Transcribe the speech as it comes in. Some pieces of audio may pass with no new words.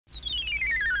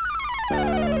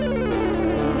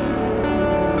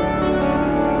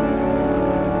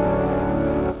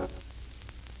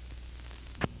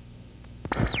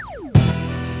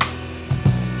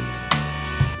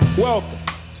Welcome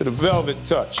to the Velvet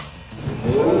Touch.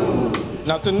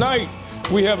 Now tonight,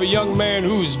 we have a young man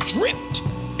who's dripped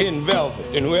in velvet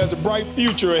and who has a bright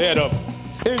future ahead of him.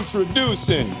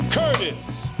 Introducing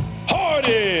Curtis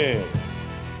Harding.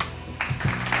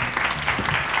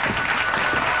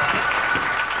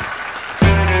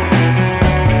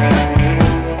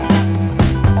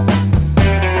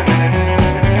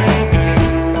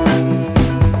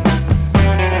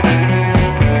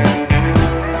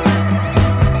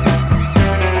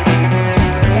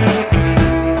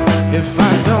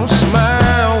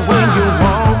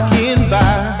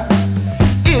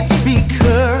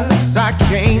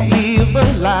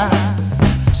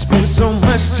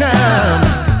 Time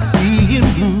being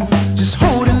blue, just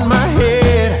holding my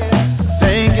head,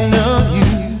 thinking of you,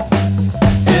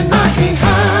 and I can't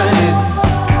hide it,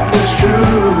 it's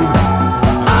true,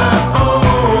 I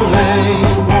only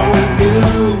want you,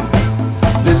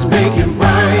 let's make it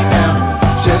right now,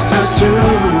 just us two,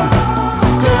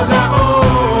 'cause I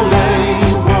only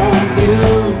want you,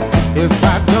 if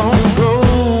I don't go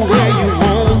where you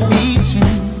want me to,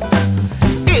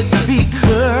 it's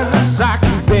because I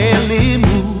can barely move.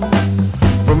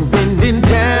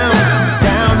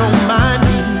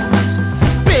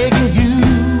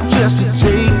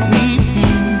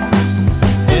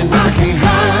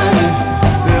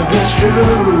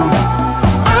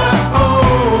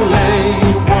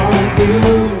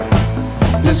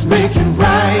 Let's make it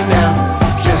right now,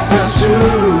 just us two,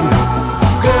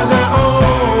 'cause I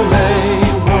only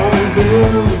want you.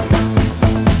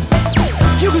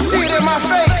 You can see it in my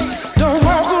face, don't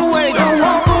walk away, don't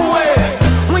walk away.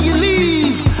 When you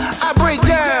leave, I break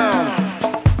down.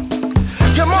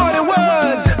 You're more than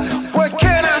words, what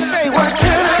can I say, what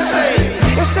can I say?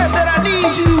 Except that I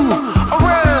need you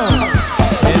around.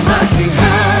 And I can't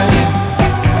hide it,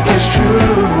 it's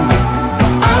true.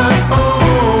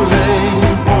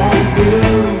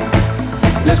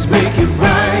 Let's make it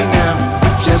right now,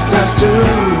 just us two,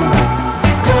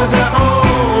 'cause I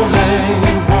only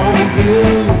want you,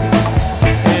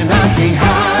 and I can't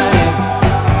hide it,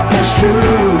 it's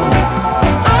true,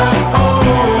 I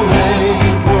only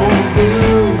want you,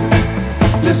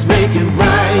 let's make it right now.